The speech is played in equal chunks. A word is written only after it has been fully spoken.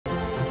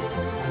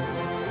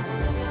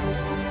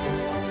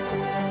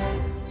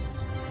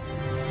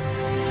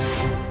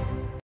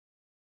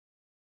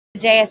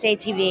JSA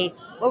TV,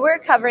 where we're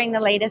covering the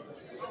latest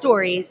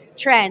stories,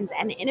 trends,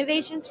 and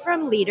innovations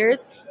from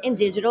leaders in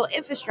digital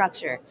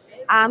infrastructure.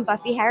 I'm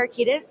Buffy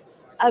Harakitis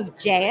of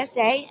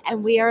JSA,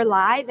 and we are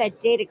live at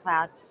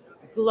Datacloud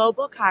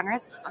Global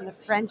Congress on the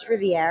French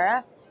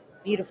Riviera.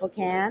 Beautiful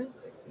Cannes.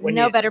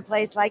 No better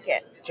place like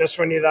it. Just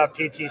when you thought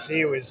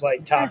PTC was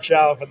like top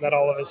shelf, and then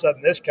all of a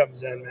sudden this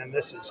comes in, and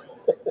this is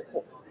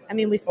I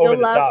mean, we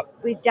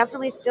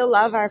definitely still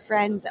love our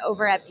friends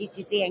over at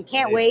PTC and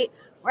can't wait.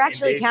 We're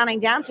actually counting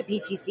down to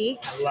PTC.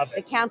 I love it.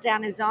 The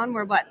countdown is on.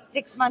 We're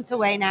 6 months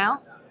away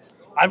now?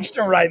 I'm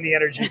still riding the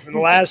energy from the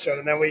last one,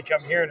 and then we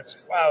come here and it's,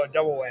 wow,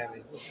 double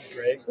whammy. This is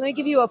great. Let me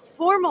give you a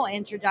formal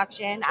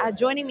introduction.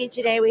 Joining me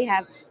today, we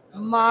have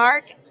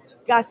Mark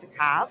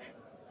Gusakov.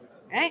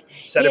 Right?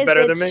 Said it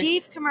better than me. He is the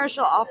Chief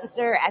Commercial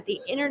Officer at the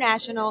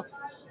International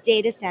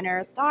Data Center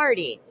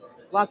Authority.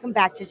 Welcome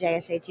back to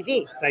JSA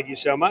TV. Thank you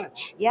so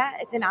much. Yeah,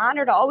 it's an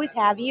honor to always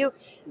have you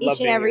each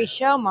and every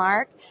show,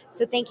 Mark.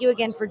 So thank you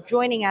again for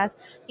joining us.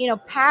 You know,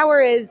 power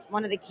is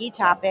one of the key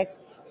topics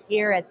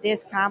here at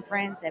this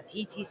conference, at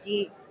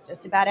PTC,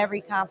 just about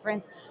every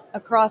conference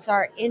across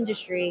our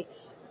industry.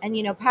 And,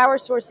 you know, power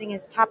sourcing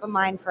is top of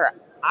mind for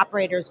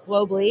operators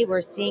globally.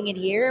 We're seeing it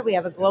here. We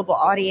have a global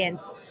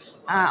audience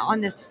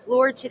on this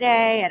floor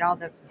today at all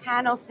the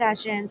panel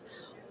sessions.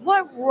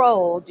 What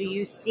role do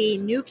you see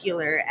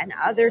nuclear and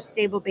other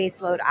stable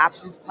baseload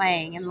options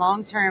playing in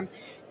long-term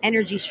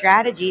energy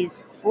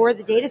strategies for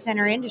the data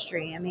center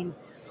industry? I mean,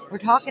 we're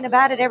talking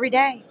about it every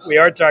day. We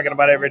are talking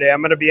about it every day.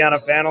 I'm going to be on a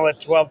panel at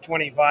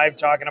 12:25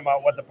 talking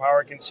about what the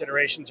power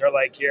considerations are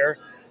like here.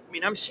 I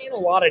mean, I'm seeing a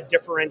lot of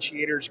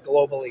differentiators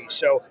globally.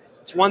 So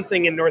it's one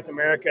thing in North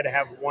America to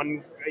have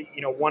one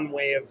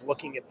way of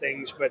looking at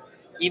things, but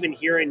even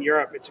here in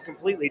Europe, it's a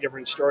completely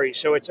different story.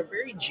 So it's a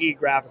very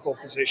geographical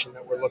position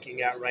that we're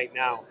looking at right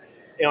now.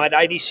 You know, at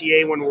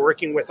IDCA, when we're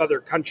working with other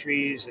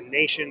countries and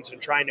nations and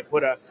trying to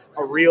put a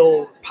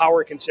real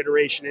power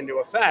consideration into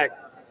effect,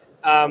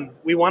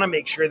 we want to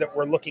make sure that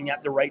we're looking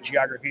at the right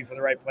geography for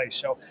the right place.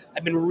 So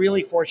I've been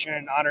really fortunate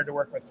and honored to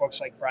work with folks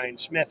like Brian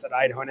Smith at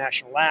Idaho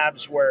National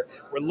Labs, where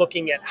we're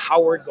looking at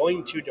how we're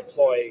going to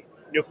deploy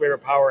nuclear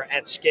power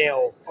at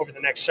scale over the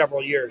next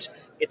several years.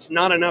 It's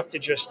not enough to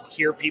just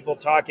hear people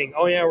talking,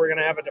 oh yeah, we're going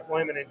to have a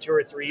deployment in 2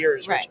 or 3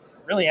 years, which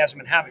really hasn't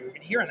been happening. We've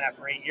been hearing that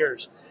for 8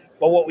 years.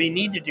 But what we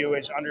need to do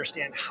is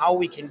understand how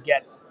we can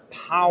get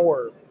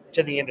power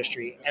to the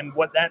industry. And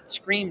what that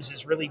screams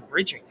is really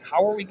bridging.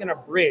 How are we going to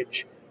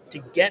bridge to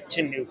get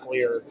to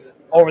nuclear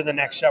over the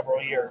next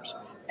several years?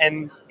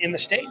 And in the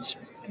States,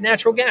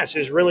 natural gas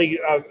is really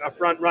a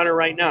front runner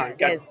right now. You've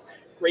got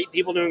great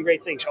people doing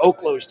great things.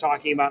 Oklo's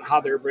talking about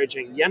how they're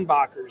bridging.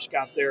 Jenbacher's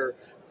got their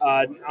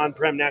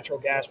on-prem natural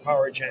gas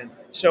power gen.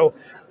 So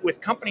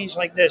with companies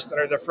like this that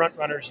are the front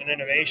runners in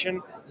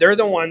innovation, they're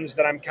the ones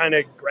that I'm kind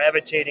of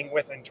gravitating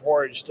with and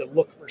towards to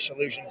look for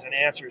solutions and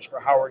answers for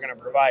how we're going to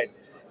provide.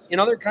 In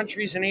other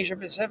countries in Asia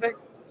Pacific,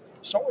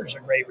 solar is a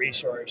great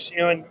resource. You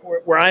know, and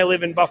where I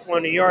live in Buffalo,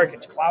 New York,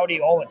 it's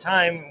cloudy all the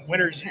time.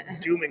 Winter's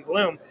doom and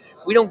gloom.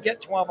 We don't get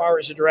 12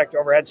 hours of direct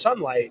overhead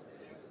sunlight,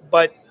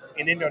 but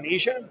in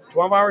Indonesia,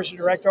 12 hours of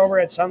direct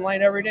overhead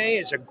sunlight every day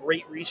is a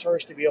great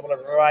resource to be able to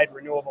provide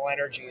renewable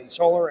energy in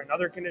solar and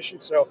other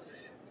conditions. So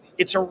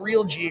it's a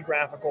real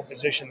geographical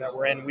position that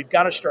we're in. We've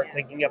got to start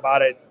thinking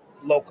about it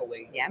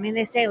locally. Yeah, I mean,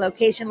 they say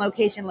location,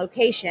 location,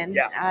 location.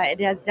 Yeah.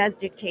 It does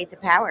dictate the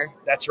power.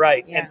 That's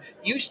right. Yeah. And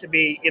used to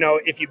be, you know,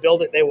 if you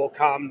build it, they will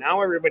come.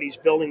 Now everybody's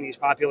building these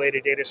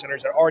populated data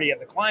centers that already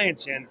have the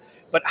clients in.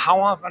 But how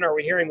often are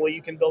we hearing, well,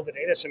 you can build a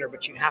data center,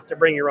 but you have to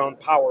bring your own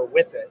power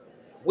with it?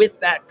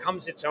 With that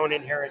comes its own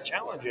inherent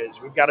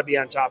challenges. We've got to be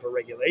on top of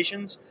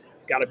regulations.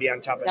 We've got to be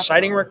on top of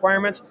siting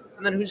requirements.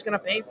 And then who's going to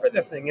pay for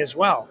the thing as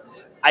well?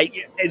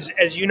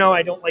 As you know,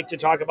 I don't like to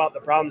talk about the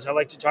problems. I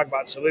like to talk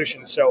about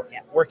solutions. So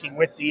working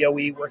with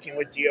DOE, working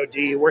with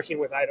DOD, working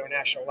with Idaho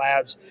National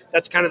Labs,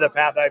 that's kind of the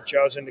path I've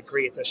chosen to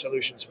create the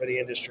solutions for the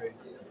industry.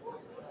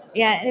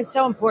 Yeah, and it's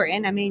so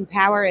important. I mean,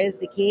 power is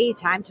the key.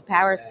 Time to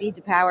power, speed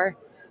to power.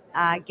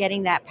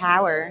 Getting that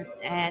power,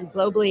 and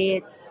globally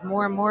it's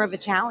more and more of a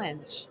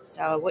challenge.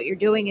 So what you're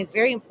doing is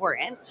very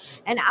important,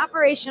 and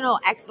operational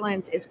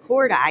excellence is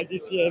core to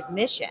IDCA's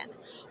mission.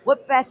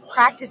 What best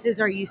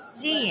practices are you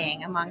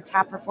seeing among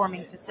top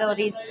performing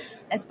facilities,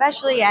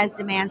 especially as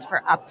demands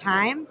for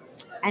uptime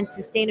and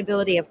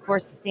sustainability,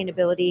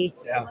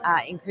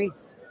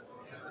 increase?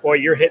 Boy,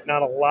 you're hitting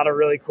on a lot of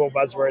really cool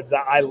buzzwords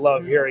that I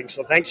love hearing.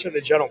 So thanks for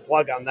the gentle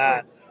plug on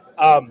that.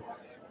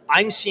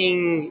 I'm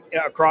seeing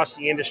across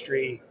the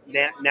industry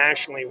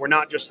nationally, we're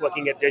not just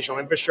looking at digital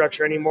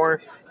infrastructure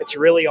anymore. It's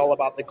really all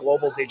about the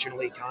global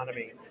digital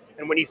economy.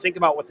 And when you think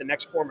about what the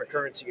next form of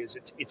currency is,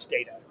 it's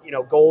data. You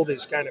know, gold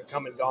has kind of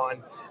come and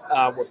gone.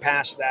 We're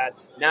past that.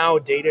 Now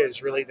data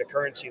is really the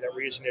currency that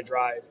we're using to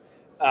drive.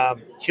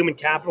 Human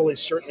capital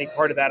is certainly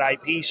part of that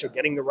IP, so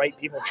getting the right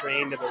people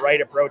trained and the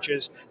right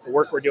approaches, the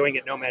work we're doing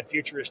at Nomad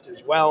Futurist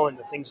as well, and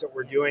the things that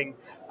we're doing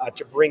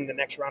to bring the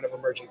next round of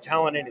emerging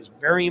talent in is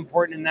very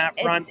important in that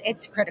front.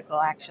 It's critical,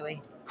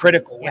 actually.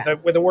 Critical. Yeah.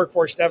 With a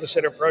workforce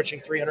deficit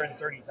approaching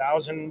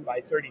 330,000 by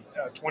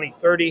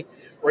 2030,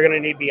 we're going to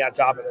need to be on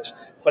top of this.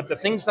 But the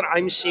things that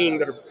I'm seeing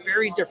that are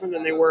very different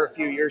than they were a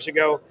few years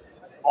ago,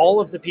 all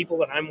of the people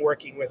that I'm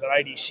working with at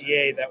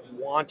IDCA that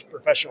want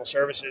professional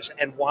services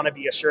and want to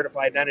be a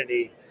certified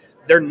entity,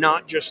 they're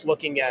not just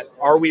looking at,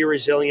 are we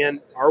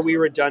resilient, are we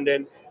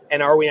redundant,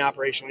 and are we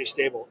operationally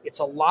stable? It's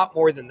a lot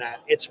more than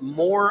that. It's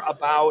more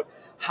about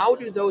how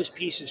do those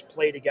pieces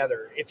play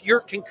together. If you're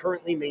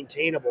concurrently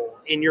maintainable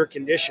in your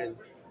condition,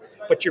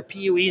 but your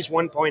PUE is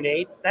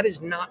 1.8, that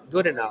is not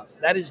good enough.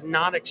 That is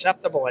not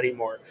acceptable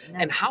anymore. No.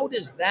 And how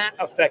does that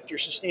affect your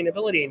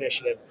sustainability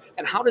initiative?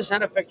 And how does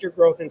that affect your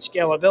growth and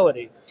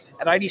scalability?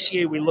 At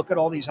IDCA, we look at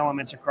all these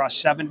elements across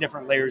 7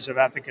 different layers of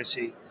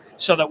efficacy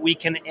so that we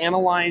can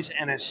analyze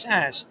and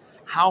assess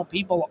how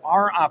people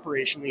are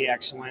operationally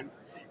excellent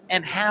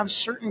and have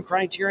certain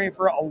criteria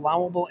for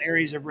allowable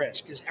areas of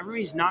risk. Because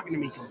everybody's not going to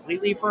be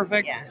completely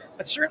perfect,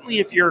 but certainly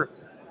if you're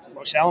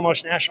Los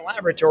Alamos National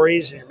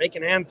Laboratories and you're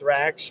making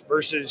anthrax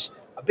versus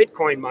a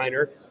Bitcoin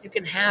miner, you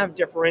can have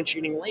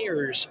differentiating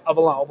layers of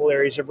allowable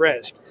areas of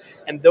risk.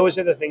 And those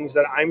are the things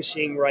that I'm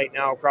seeing right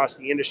now across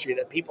the industry,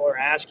 that people are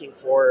asking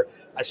for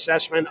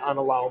assessment on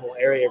allowable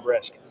area of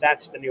risk.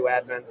 That's the new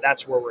advent.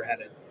 That's where we're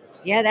headed.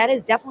 Yeah, that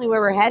is definitely where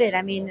we're headed.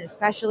 I mean,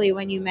 especially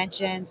when you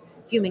mentioned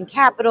human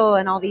capital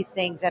and all these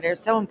things that are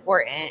so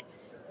important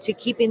to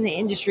keeping the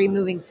industry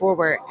moving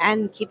forward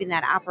and keeping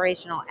that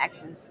operational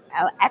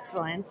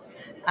excellence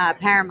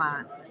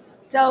paramount.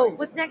 So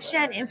with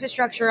next-gen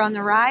infrastructure on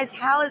the rise,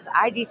 how is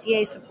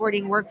IDCA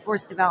supporting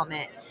workforce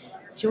development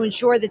to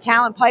ensure the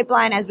talent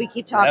pipeline, as we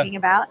keep talking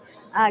about,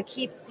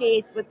 keeps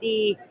pace with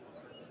the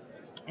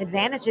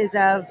advantages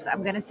of,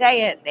 I'm going to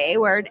say it, the A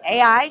word,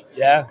 AI,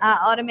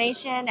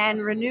 automation,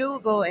 and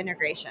renewable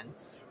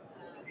integrations?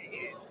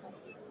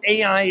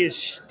 AI is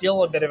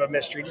still a bit of a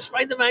mystery,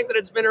 despite the fact that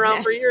it's been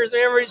around for years.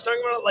 Everybody's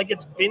talking about it like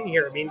it's been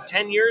here. I mean,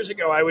 10 years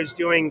ago, I was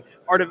doing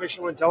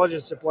artificial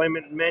intelligence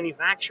deployment in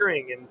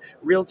manufacturing and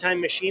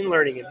real-time machine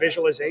learning and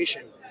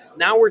visualization.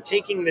 Now we're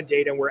taking the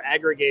data, we're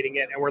aggregating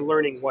it, and we're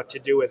learning what to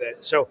do with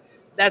it. So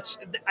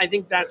I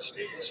think that's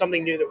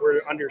something new that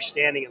we're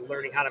understanding and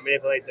learning how to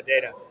manipulate the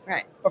data.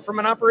 Right. But from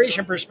an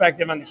operation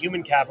perspective on the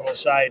human capital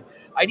side,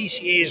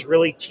 IDCA is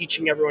really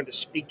teaching everyone to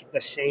speak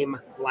the same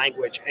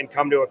language and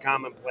come to a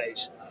common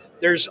place.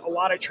 There's a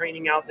lot of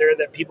training out there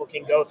that people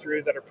can go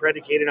through that are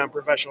predicated on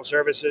professional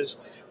services.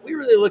 We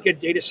really look at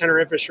data center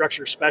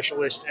infrastructure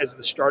specialists as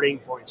the starting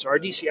point. So our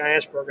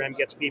DCIS program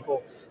gets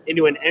people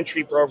into an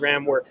entry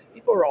program where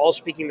people are all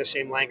speaking the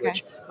same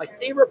language. Okay. My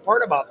favorite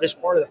part about this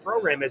part of the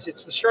program is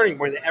it's the starting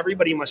point that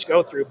everybody must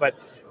go through, but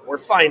we're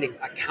finding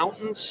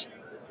accountants,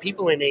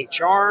 people in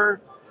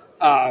HR,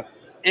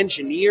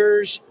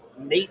 engineers,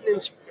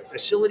 maintenance,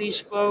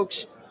 facilities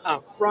folks,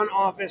 front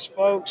office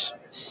folks,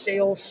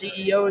 sales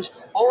CEOs.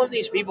 All of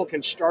these people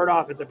can start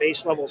off at the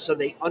base level so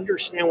they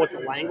understand what the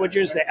language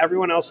is that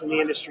everyone else in the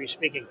industry is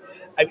speaking.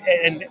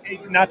 And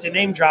not to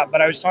name drop,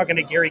 but I was talking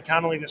to Gary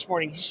Connolly this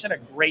morning. He said a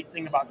great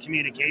thing about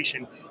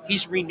communication.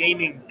 He's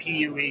renaming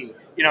PUE.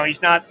 You know,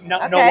 he's no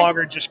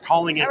longer just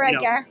calling it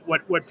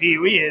what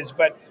PUE is,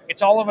 but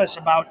it's all of us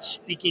about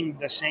speaking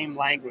the same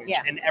language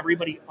and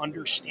everybody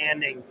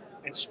understanding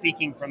and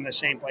speaking from the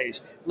same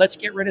place. Let's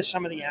get rid of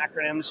some of the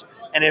acronyms.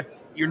 And if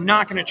you're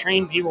not going to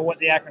train people what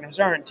the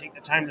acronyms are and take the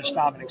time to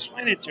stop and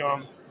explain it to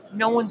them,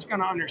 no one's going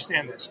to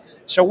understand this.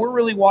 So we're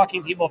really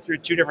walking people through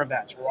 2 different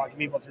paths. We're walking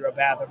people through a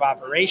path of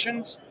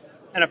operations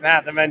and a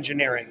path of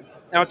engineering.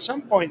 Now, at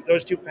some point,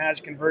 those 2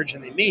 paths converge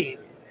and they meet,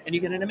 and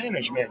you get into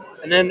management.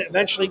 And then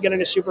eventually you get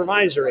into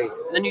supervisory.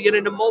 And then you get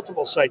into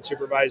multiple site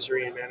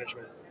supervisory and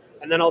management.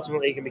 And then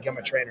ultimately you can become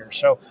a trainer.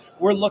 So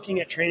we're looking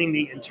at training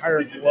the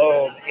entire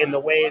globe in the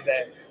way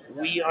that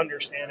we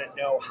understand and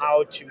know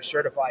how to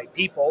certify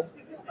people,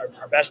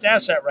 our best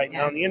asset right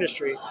now in the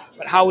industry,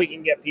 but how we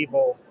can get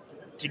people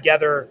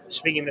together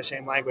speaking the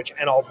same language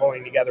and all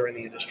pulling together in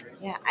the industry.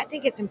 Yeah, I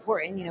think it's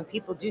important. You know,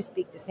 people do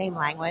speak the same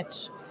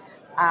language,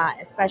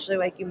 especially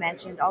like you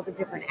mentioned, all the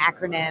different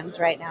acronyms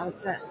right now.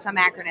 So, some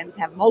acronyms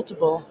have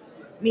multiple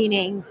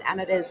meanings,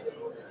 and it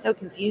is so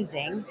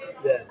confusing.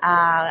 Yeah.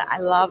 I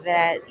love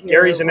it.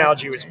 Gary's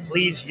analogy was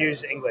please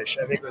use English,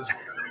 I think was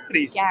what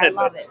he said. Yeah, I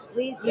love it.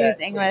 Please use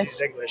English. Please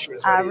use English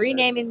was what he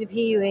renaming says.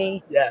 The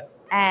PUE. Yeah.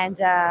 And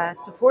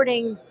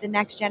supporting the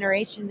next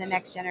generation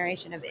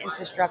of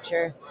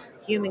infrastructure,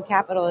 human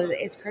capital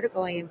is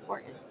critically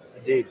important.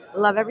 Indeed. I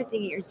love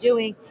everything that you're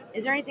doing.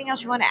 Is there anything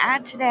else you want to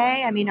add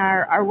today? I mean,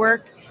 our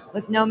work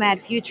with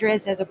Nomad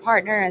Futurists as a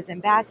partner, as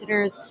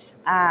ambassadors,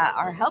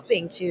 are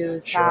helping to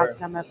solve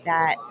some of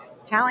that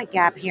talent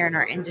gap here in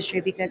our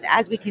industry, because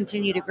as we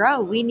continue to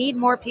grow, we need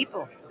more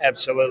people.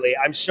 Absolutely.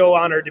 I'm so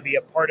honored to be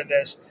a part of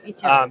this. Me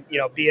too.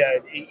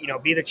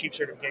 Be the Chief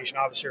Certification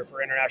Officer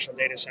for International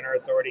Data Center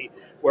Authority,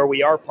 where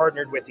we are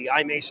partnered with the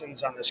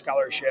iMasons on the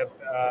scholarship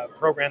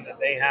program that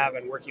they have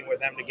and working with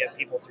them to get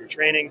people through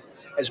training,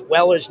 as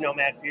well as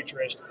Nomad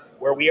Futurist,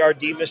 where we are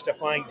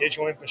demystifying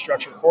digital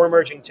infrastructure for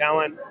emerging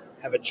talent,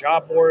 have a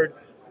job board.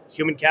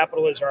 Human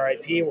capital is our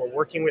IP. We're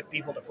working with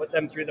people to put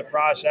them through the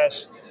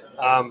process.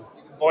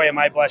 Boy, am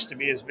I blessed to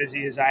be as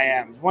busy as I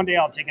am. One day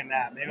I'll take a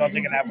nap. Maybe I'll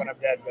take a nap when I'm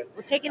dead. But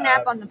we'll take a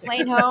nap on the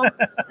plane home.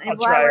 And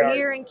while we're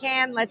here in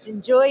Cannes, let's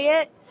enjoy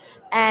it.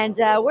 And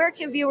where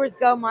can viewers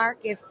go, Mark,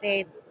 if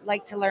they'd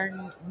like to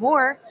learn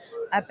more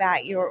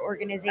about your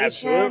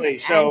organization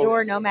and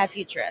or Nomad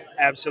Futurists?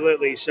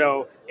 Absolutely.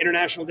 So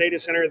International Data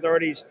Center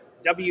Authorities,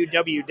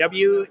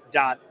 www.idc-a.org.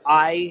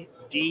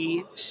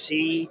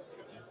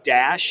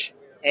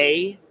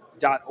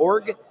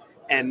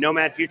 And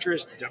Nomad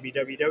Futurist,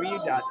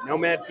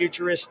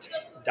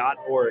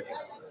 www.nomadfuturist.org.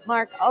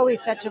 Mark,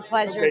 always such a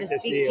pleasure to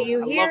speak to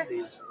you here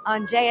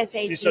on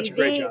JSA TV. Such a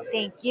great job.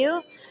 Thank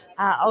you.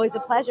 Always a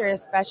pleasure,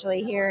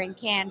 especially here in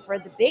Cannes for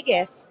the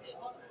biggest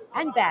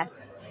and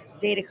best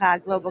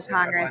Datacloud Global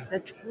Congress, the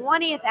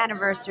 20th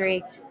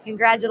anniversary.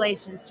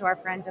 Congratulations to our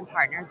friends and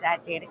partners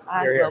at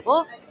Datacloud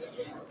Global.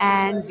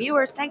 And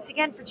viewers, thanks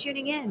again for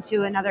tuning in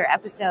to another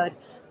episode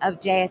of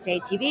JSA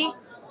TV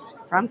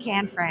from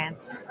Cannes,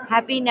 France.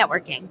 Happy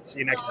networking. See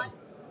you next time.